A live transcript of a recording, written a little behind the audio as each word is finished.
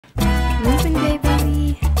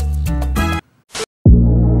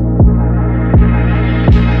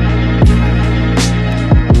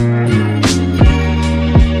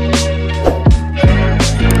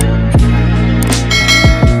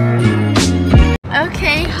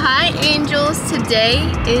today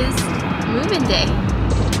is move-in day.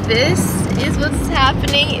 This is what's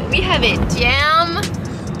happening. We have it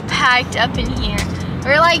jam-packed up in here.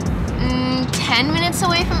 We're like 10 minutes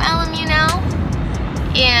away from LMU now,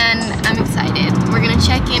 and I'm excited. We're gonna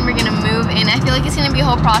check in, we're gonna move in. I feel like it's gonna be a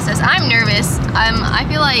whole process. I'm nervous. I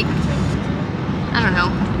feel like, I don't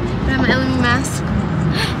know. I have my LMU mask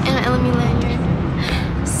and my LMU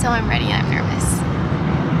lanyard, so I'm ready. I'm nervous,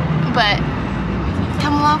 but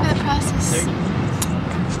come along with the process.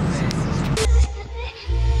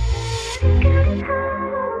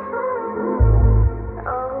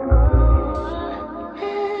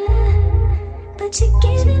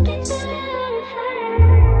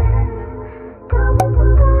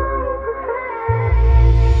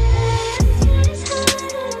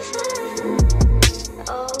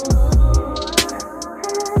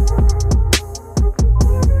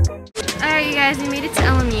 Alright, you guys, we made it to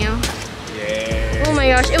LMU. Yeah. Oh my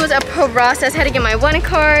gosh, it was a process. I had to get my one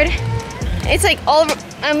card. It's like all over,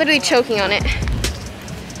 I'm literally choking on it.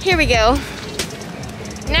 Here we go.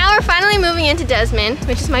 Now we're finally moving into Desmond,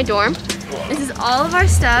 which is my dorm. This is all of our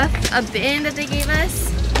stuff, a bin that they gave us,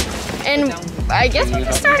 and I guess we're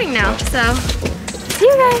just starting now, so see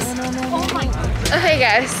you guys. Okay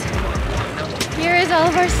guys, here is all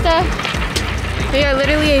of our stuff. We are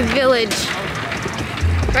literally a village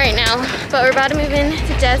right now, but we're about to move in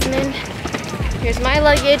to Desmond. Here's my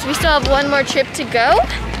luggage. We still have one more trip to go.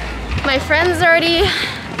 My friends already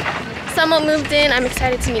somewhat moved in. I'm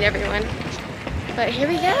excited to meet everyone. But here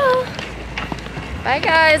we go. Bye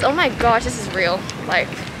guys. Oh my gosh, this is real. Like,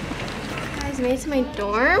 guys, made it to my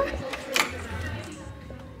dorm.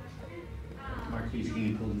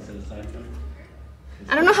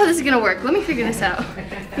 I don't know how this is gonna work. Let me figure this out.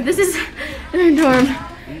 But this is our dorm.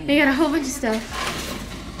 We got a whole bunch of stuff.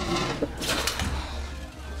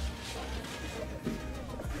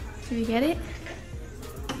 Did we get it?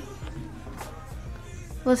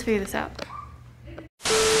 Let's figure this out.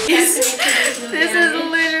 This is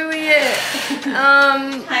literally it.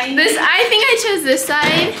 I think I chose this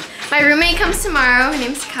side. My roommate comes tomorrow. Her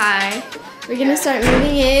name's Kai. We're gonna start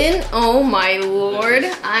moving in. Oh my lord!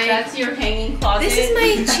 That's your hanging closet. This is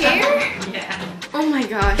my chair. Yeah. Oh my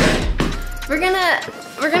gosh. We're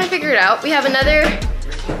gonna figure it out. We have another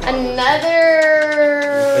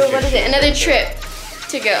another trip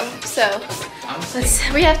to go. So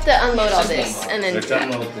we have to unload all this and then. Let's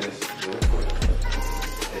unload this.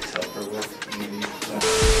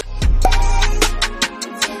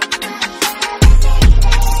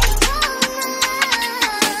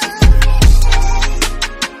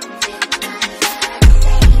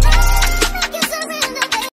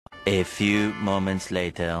 A few moments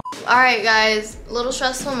later. Alright guys, a little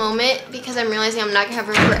stressful moment because I'm realizing I'm not gonna have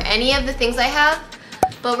room for any of the things I have,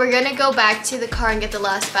 but we're gonna go back to the car and get the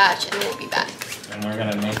last batch and we'll be back. And we're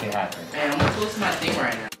gonna make it happen. Man, I'm gonna close my thing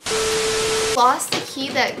right now. Lost the key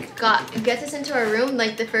that gets us into our room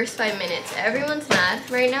like the first 5 minutes. Everyone's mad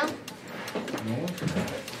right now.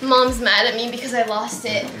 Mom's mad at me because I lost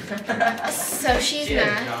it. So she's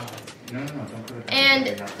mad.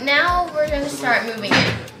 And now we're gonna start moving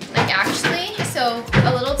in. Like actually, so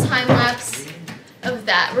a little time lapse of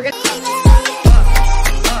that. We're gonna.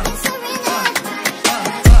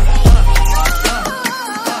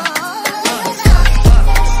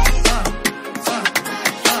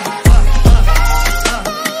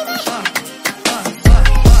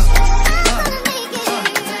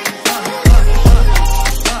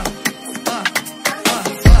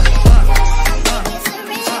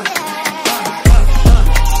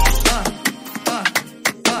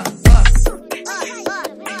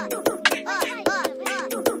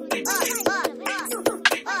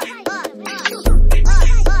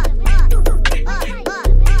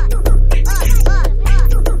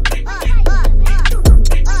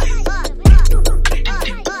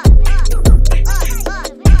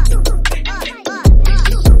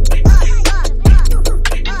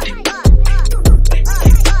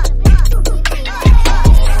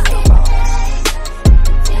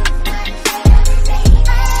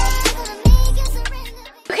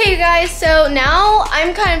 Guys, so now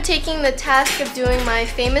I'm kind of taking the task of doing my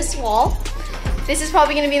famous wall. This is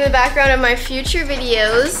probably going to be in the background of my future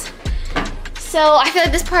videos. So I feel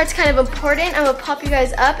like this part's kind of important. I'm going to pop you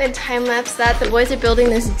guys up and time lapse that. The boys are building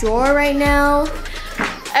this drawer right now.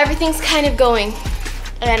 Everything's kind of going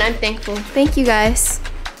and I'm thankful. Thank you guys.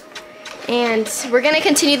 And we're going to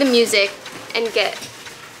continue the music and get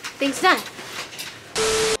things done.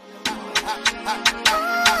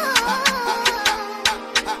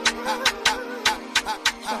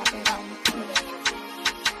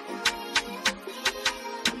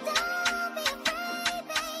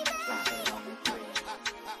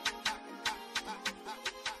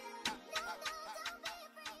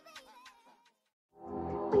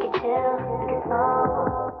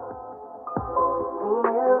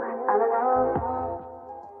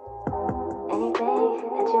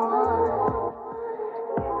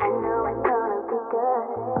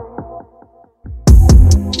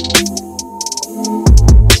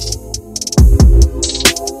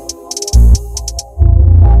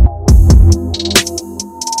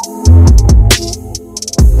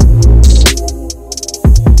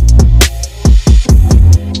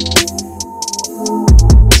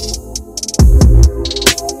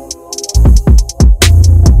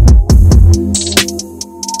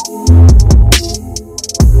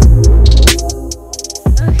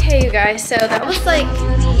 guys, so that was like,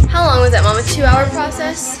 how long was that, Mom? A 2-hour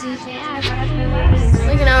process?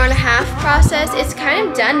 Like an hour and a half process. It's kind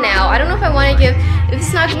of done now. I don't know if I want to give, if this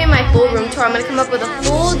is not going to be my full room tour, I'm going to come up with a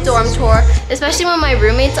full dorm tour, especially when my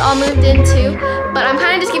roommates all moved in too. But I'm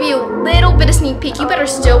kind of just giving you a little bit of sneak peek. You better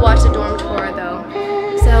still watch the dorm tour though.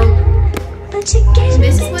 So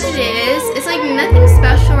this is what it is. It's like nothing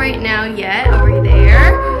special right now yet over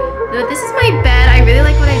there. But this is my bed. I really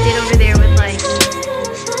like what I did over there with like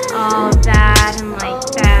all that and like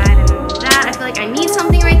that and that. I feel like I need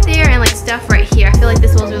something right there and like stuff right here. I feel like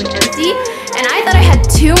this wall's really empty. And I thought I had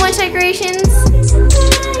too much decorations,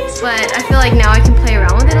 but I feel like now I can play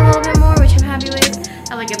around with it a little bit more, which I'm happy with.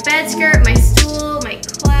 I have like a bed skirt, my stool, my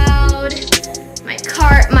cloud, my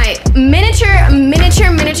cart, my miniature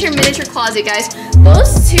closet, guys.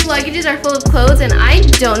 Those 2 luggages are full of clothes and I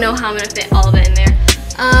don't know how I'm gonna fit all of it in there.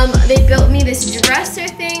 They built me this dresser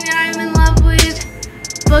thing that I'm in love with.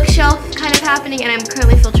 Bookshelf kind of happening, and I'm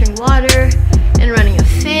currently filtering water and running a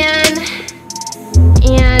fan.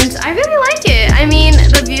 And I really like it. I mean,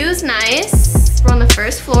 the view's nice. We're on the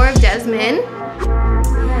 1st floor of Desmond.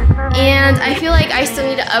 And I feel like I still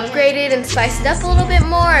need to upgrade it and spice it up a little bit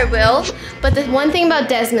more. I will. But the one thing about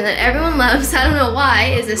Desmond that everyone loves, I don't know why,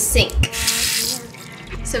 is a sink.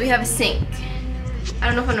 So we have a sink. I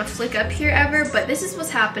don't know if I'm gonna flick up here ever, but this is what's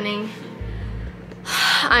happening.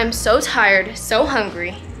 I'm so tired, so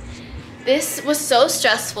hungry. This was so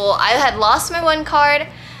stressful. I had lost my 1 card.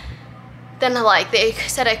 Then like they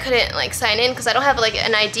said I couldn't like sign in because I don't have like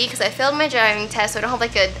an ID because I failed my driving test, so I don't have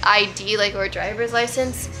like an ID like or a driver's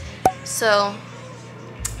license. So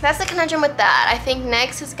that's the conundrum with that. I think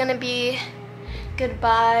next is gonna be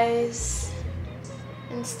goodbyes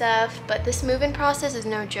and stuff, but this move-in process is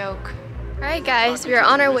no joke. Alright guys, we are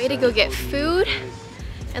on our way to go get food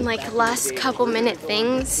and like last couple minute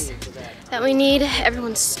things that we need.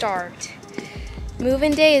 Everyone's starved.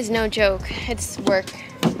 Move-in day is no joke. It's work.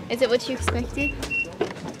 Is it what you expected?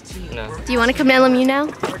 No. Do you want to come to LMU now?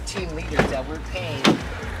 14 liters that we're paying.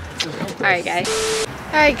 Alright guys.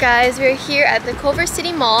 Alright guys, we're here at the Culver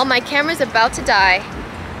City Mall. My camera's about to die,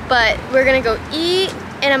 but we're gonna go eat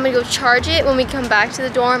and I'm gonna go charge it when we come back to the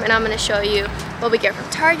dorm, and I'm gonna show you what we get from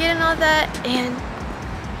Target and all that. And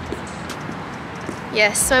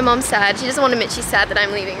yes, my mom's sad. She doesn't want to admit she's sad that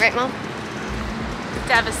I'm leaving, right Mom?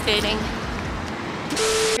 Devastating.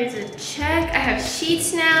 Here's a check. I have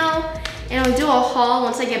sheets now, and I'll do a haul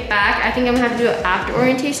once I get back. I think I'm gonna have to do it after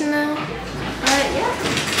orientation though. But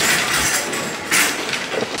yeah.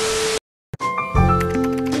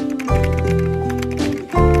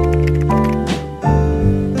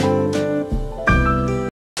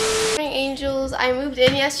 Angels, I moved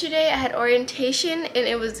in yesterday. I had orientation and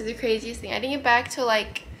it was the craziest thing. I didn't get back till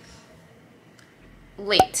like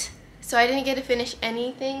late. So I didn't get to finish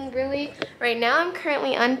anything really. Right now I'm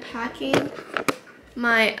currently unpacking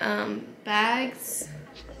my bags.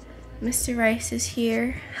 Mr. Rice is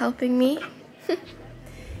here helping me.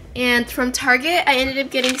 And from Target I ended up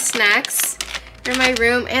getting snacks for my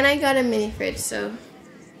room, and I got a mini fridge. So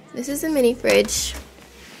this is a mini fridge.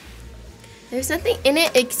 There's nothing in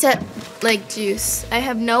it except like juice. I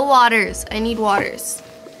have no waters. I need waters.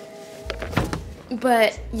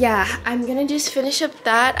 But yeah, I'm gonna just finish up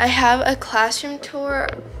that. I have a classroom tour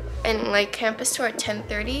and like campus tour at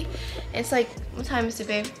 10:30. It's like, what time is it,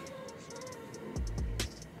 babe?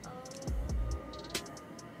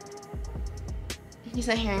 He's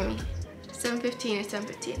not hearing me. 7:15 or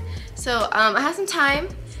 7:15. So I have some time,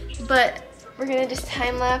 but we're gonna just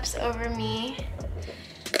time lapse over me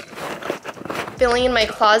filling in my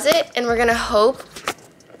closet, and we're gonna hope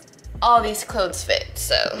all these clothes fit.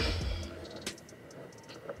 So.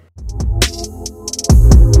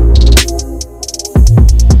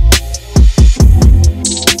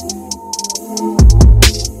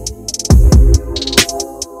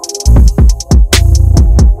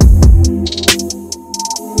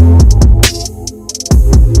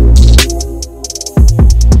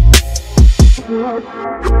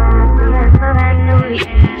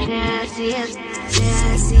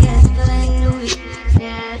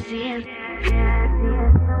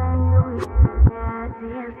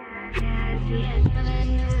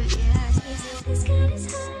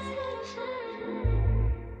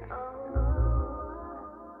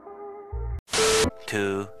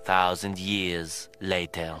 "2,000 years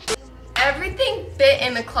later." Everything fit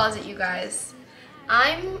in the closet, you guys.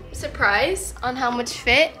 I'm surprised on how much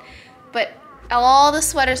fit, but all the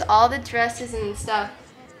sweaters, all the dresses and stuff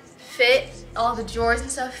fit, all the drawers and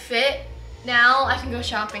stuff fit. Now I can go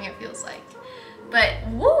shopping, it feels like. But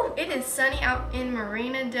woo, it is sunny out in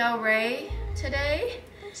Marina Del Rey today,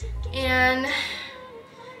 and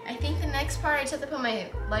I think the next part I just have to put my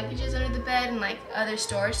luggages under the bed and like other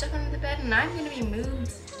storage stuff under the bed, and I'm gonna be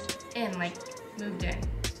moved in.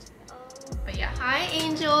 But yeah, hi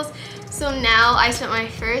angels. So now I spent my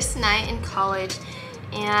first night in college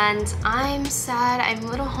and I'm sad. I'm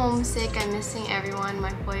a little homesick. I'm missing everyone,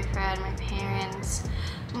 my boyfriend, my parents,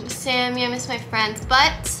 Sammy, I miss my friends,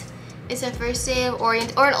 but it's the first day of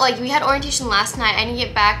we had orientation last night. I didn't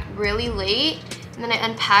get back really late. And then I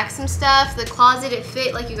unpacked some stuff. The closet, it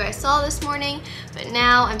fit like you guys saw this morning. But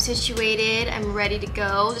now I'm situated. I'm ready to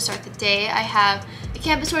go to start the day. I have a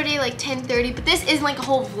campus tour day like 10:30, but this isn't like a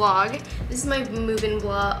whole vlog. This is my move-in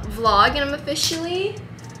vlog, and I'm officially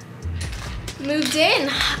moved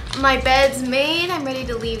in. My bed's made. I'm ready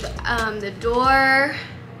to leave the door.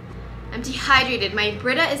 I'm dehydrated. My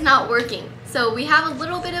Brita is not working. So we have a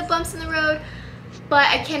little bit of bumps in the road, but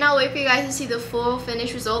I cannot wait for you guys to see the full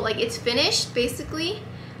finished result. Like, it's finished basically.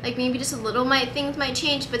 Like, maybe just a little things might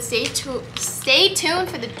change, but stay tuned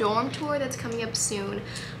for the dorm tour that's coming up soon.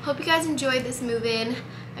 Hope you guys enjoyed this move-in.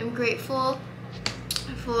 I'm grateful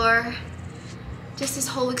for just this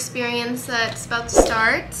whole experience that's about to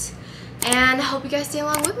start. And I hope you guys stay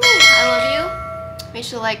along with me. I love you. Make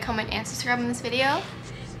sure to like, comment, and subscribe on this video.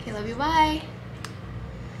 Okay, love you, bye.